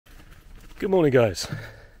Good morning, guys.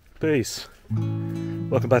 Peace.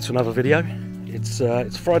 Welcome back to another video.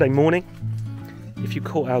 It's Friday morning. If you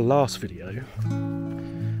caught our last video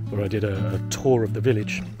where I did a tour of the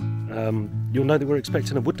village, you'll know that we're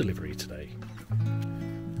expecting a wood delivery today.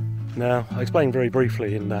 Now, I explained very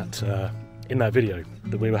briefly in that video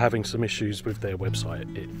that we were having some issues with their website.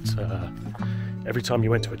 Every time you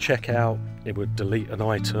went to a checkout, it would delete an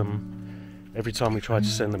item. Every time we tried to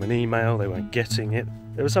send them an email, they weren't getting it.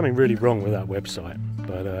 There was something really wrong with that website,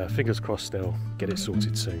 but fingers crossed they'll get it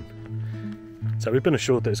sorted soon. So we've been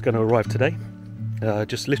assured that it's going to arrive today,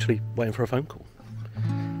 just literally waiting for a phone call.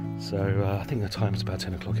 So I think the time's about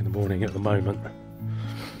 10 o'clock in the morning at the moment.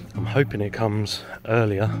 I'm hoping it comes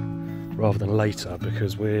earlier rather than later,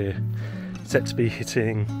 because we're set to be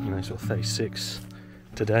hitting, sort of 36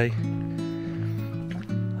 today.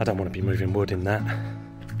 I don't want to be moving wood in that,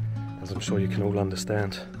 as I'm sure you can all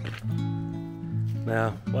understand.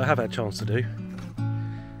 Now, what I have had a chance to do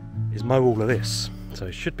is mow all of this, so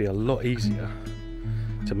it should be a lot easier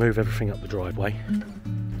to move everything up the driveway.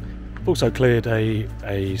 I've also cleared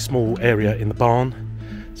a small area in the barn,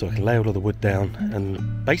 so I can lay all of the wood down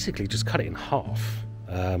and basically just cut it in half.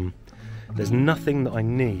 There's nothing that I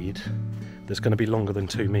need that's going to be longer than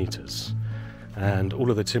 2 meters, and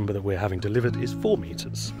all of the timber that we're having delivered is 4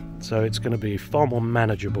 meters, so it's going to be far more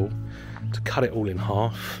manageable to cut it all in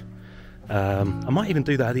half. I might even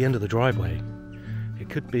do that at the end of the driveway. It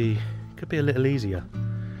could be a little easier.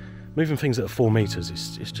 Moving things at 4 meters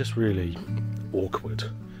is just really awkward.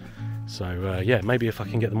 So yeah, maybe if I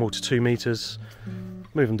can get them all to 2 meters,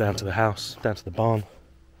 move them down to the house, down to the barn,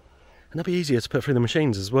 and they'll be easier to put through the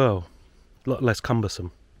machines as well. A lot less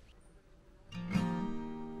cumbersome.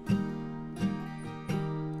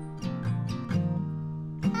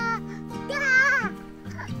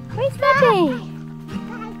 Where's Daddy?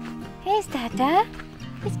 Here's Dada.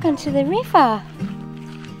 He's gone to the river.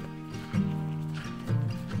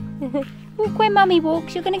 Walk where Mummy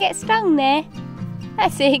walks, you're going to get stung there.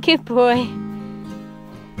 That's it, good boy.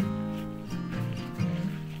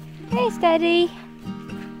 There's Daddy.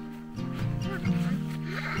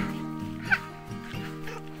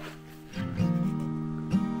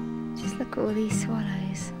 Just look at all these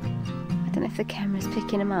swallows. I don't know if the camera's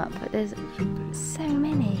picking them up, but there's so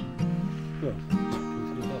many.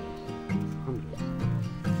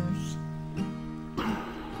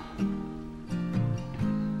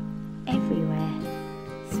 Everywhere.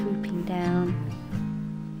 Swooping down.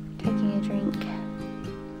 Taking a drink.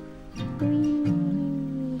 Whee.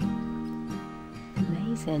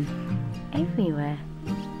 Amazing. Everywhere.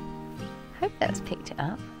 Hope that's picked it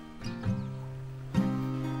up.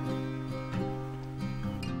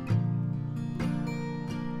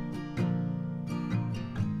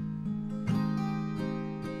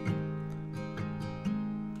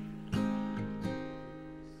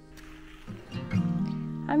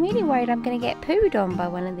 I'm really worried I'm going to get pooed on by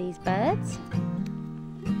one of these birds.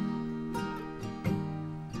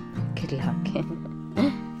 Good luck.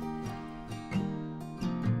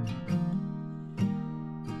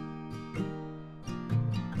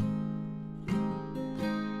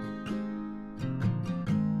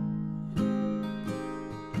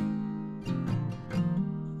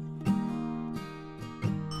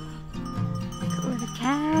 Look at all the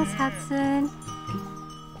cows, Hudson.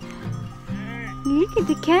 Look at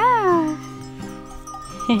the cows.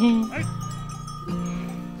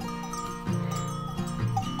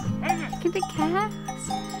 Look at the cows.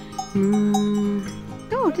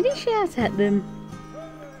 Oh, did he shout at them?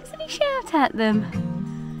 Doesn't he shout at them?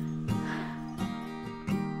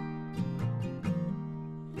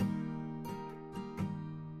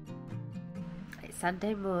 It's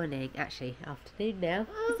Sunday morning, actually afternoon now,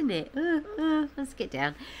 isn't it? Let's get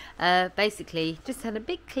down. Basically, just had a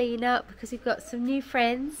big clean up because we've got some new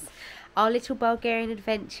friends. Our Little Bulgarian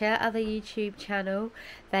Adventure, other YouTube channel.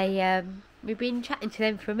 We've been chatting to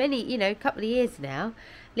them for a couple of years now.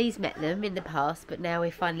 Lee's met them in the past, but now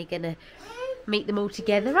we're finally going to meet them all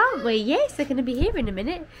together, aren't we? Yes, they're going to be here in a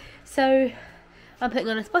minute. So I'm putting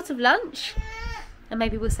on a spot of lunch, and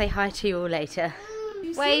maybe we'll say hi to you all later.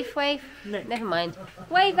 Wave, wave. No, never mind.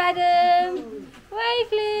 Wave, Adam.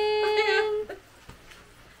 Wave, Lynn.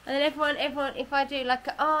 And then everyone, if I do like,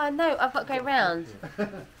 oh no, I've got to go round.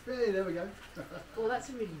 Hey, there we go. Well, that's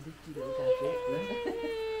a really nifty little gadget.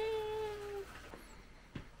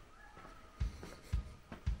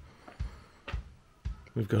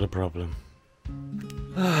 We've got a problem.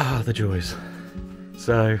 Ah, the joys.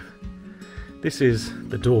 So, this is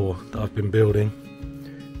the door that I've been building.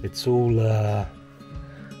 It's all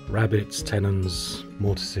rabbets, tenons,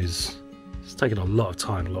 mortises. It's taken a lot of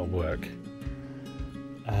time, a lot of work.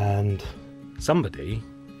 And somebody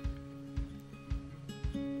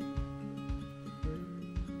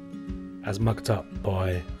has mucked up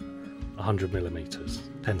by 100mm,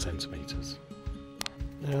 10 centimeters.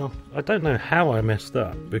 Now, I don't know how I messed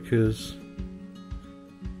up, because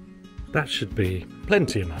that should be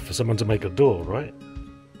plenty enough for someone to make a door, right?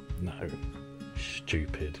 No.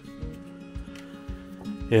 Stupid.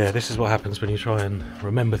 Yeah, this is what happens when you try and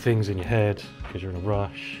remember things in your head because you're in a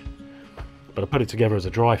rush. But I put it together as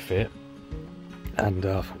a dry fit, and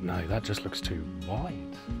I thought, no, that just looks too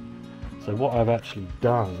wide. So what I've actually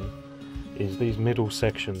done is these middle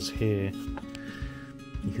sections here,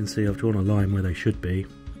 you can see I've drawn a line where they should be,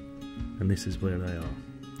 and this is where they are.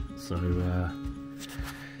 So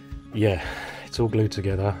yeah, it's all glued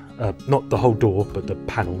together. Not the whole door, but the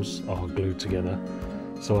panels are glued together.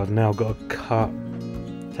 So I've now got to cut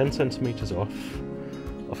 10 centimeters off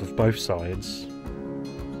of both sides,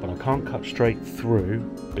 but I can't cut straight through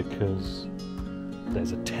because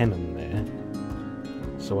there's a tenon there.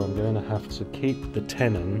 So I'm going to have to keep the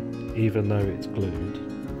tenon even though it's glued,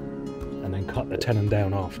 and then cut the tenon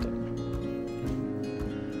down after.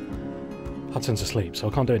 Hudson's asleep, so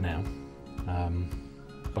I can't do it now.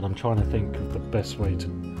 But I'm trying to think of the best way to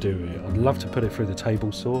do it. I'd love to put it through the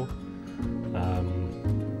table saw, but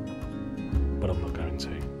I'm not going to.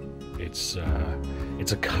 It's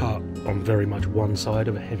a cut on very much one side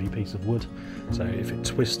of a heavy piece of wood, so if it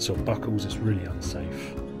twists or buckles, it's really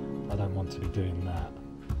unsafe. I don't want to be doing that.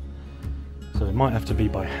 So it might have to be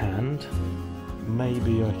by hand.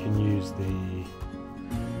 Maybe I can use the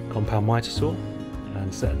compound miter saw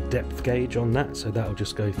and set a depth gauge on that, so that'll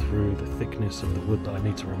just go through the thickness of the wood that I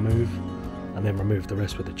need to remove, and then remove the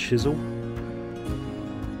rest with a chisel.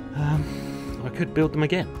 I could build them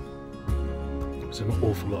again. It's an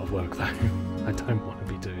awful lot of work though. I don't want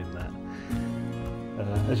to be doing that.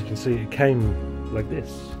 As you can see, it came like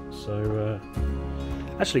this. So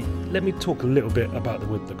actually, let me talk a little bit about the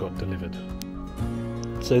wood that got delivered.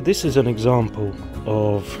 So this is an example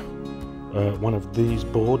of one of these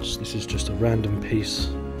boards. This is just a random piece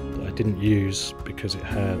that I didn't use because it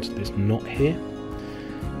had this knot here.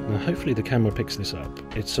 Now hopefully the camera picks this up.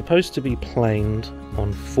 It's supposed to be planed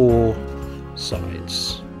on 4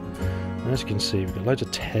 sides. And as you can see, we've got loads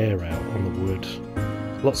of tear out on the wood,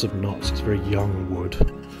 lots of knots. It's very young wood,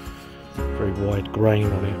 very wide grain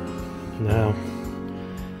on it. Now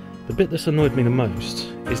the bit that's annoyed me the most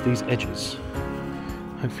is these edges.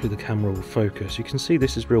 Hopefully the camera will focus. You can see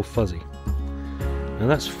this is real fuzzy. Now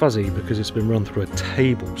that's fuzzy because it's been run through a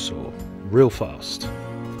table saw real fast.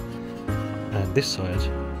 And this side,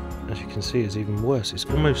 as you can see, is even worse. It's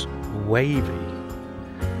almost wavy.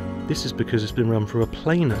 This is because it's been run through a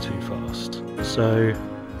planer too fast. So,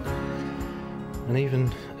 and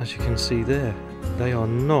even as you can see there, they are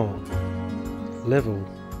not level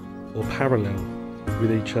or parallel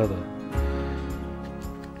with each other.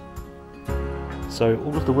 So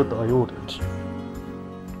all of the wood that I ordered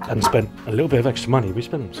and spent a little bit of extra money, we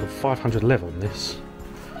spent sort of 500 lev on this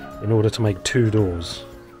in order to make 2 doors.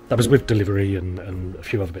 That was with delivery and a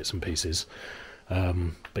few other bits and pieces.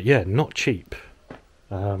 But yeah, not cheap.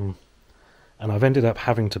 And I've ended up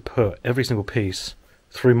having to put every single piece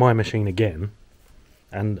through my machine again.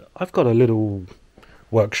 And I've got a little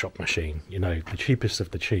workshop machine, you know, the cheapest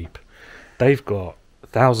of the cheap. They've got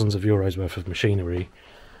thousands of euros worth of machinery,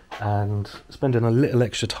 and spending a little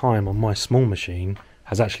extra time on my small machine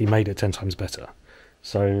has actually made it 10 times better.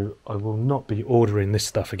 So I will not be ordering this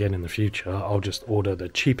stuff again in the future. I'll just order the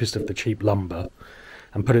cheapest of the cheap lumber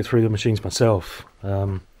and put it through the machines myself.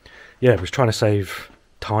 Yeah, I was trying to save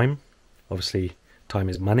time. Obviously time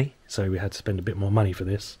is money, so we had to spend a bit more money for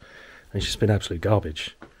this, and it's just been absolute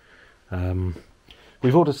garbage.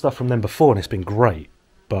 We've ordered stuff from them before and it's been great,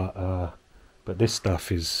 but this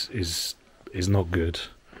stuff is not good.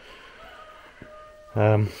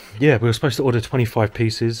 Yeah, we were supposed to order 25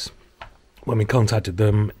 pieces. When we contacted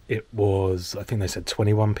them, it was, I think they said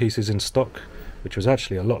 21 pieces in stock, which was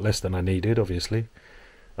actually a lot less than I needed, obviously.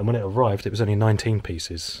 And when it arrived, it was only 19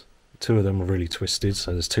 pieces. 2 of them were really twisted,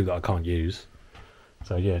 so there's 2 that I can't use.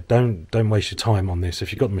 So yeah, don't waste your time on this.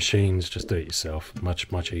 If you've got the machines, just do it yourself.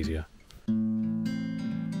 Much easier.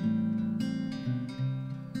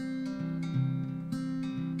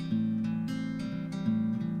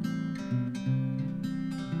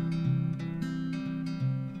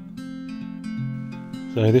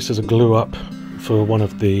 So this is a glue up for one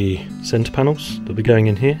of the centre panels that'll be going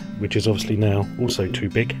in here, which is obviously now also too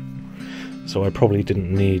big. So I probably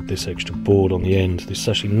didn't need this extra board on the end. This is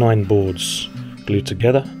actually 9 boards glued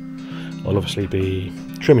together. I'll obviously be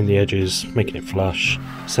trimming the edges, making it flush,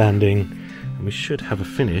 sanding, and we should have a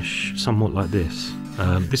finish somewhat like this.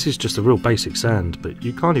 This is just a real basic sand, but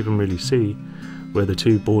you can't even really see where the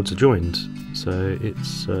two boards are joined, so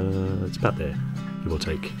it's about there, give or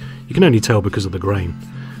take. You can only tell because of the grain,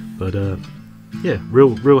 but yeah,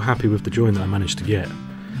 real happy with the join that I managed to get.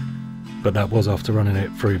 But that was after running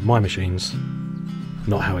it through my machines,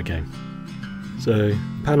 not how it came. So,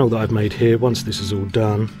 panel that I've made here, once this is all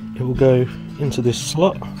done, it will go into this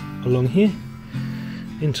slot along here,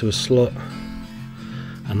 into a slot,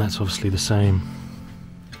 and that's obviously the same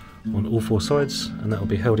on all four sides, and that will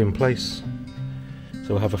be held in place. So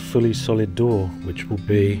we'll have a fully solid door, which will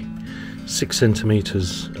be 6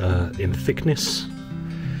 centimeters in thickness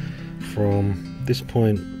from this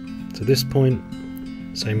point to this point,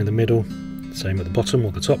 same in the middle, same at the bottom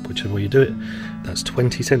or the top, whichever way you do it. That's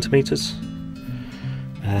 20 centimeters,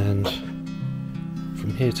 and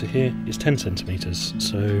from here to here is 10 centimeters.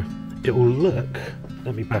 So it will look,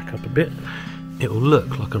 let me back up a bit, it will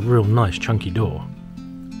look like a real nice chunky door.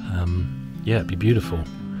 Yeah, it'd be beautiful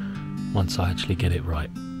once I actually get it right.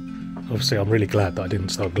 Obviously I'm really glad that I didn't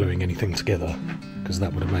start gluing anything together, because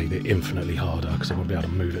that would have made it infinitely harder, because I wouldn't be able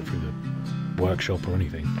to move it through the workshop or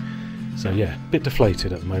anything. So yeah, a bit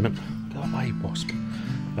deflated at the moment. Go away, wasp.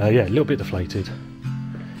 Yeah, a little bit deflated,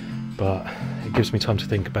 but it gives me time to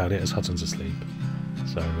think about it as Hudson's asleep.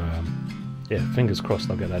 So yeah, fingers crossed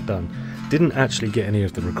I'll get that done. Didn't actually get any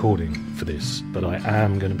of the recording for this, but I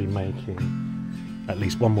am going to be making at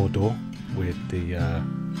least one more door with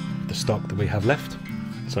the stock that we have left.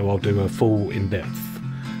 So I'll do a full in-depth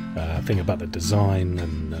thing about the design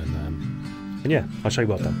and yeah, I'll show you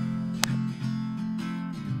what I've done.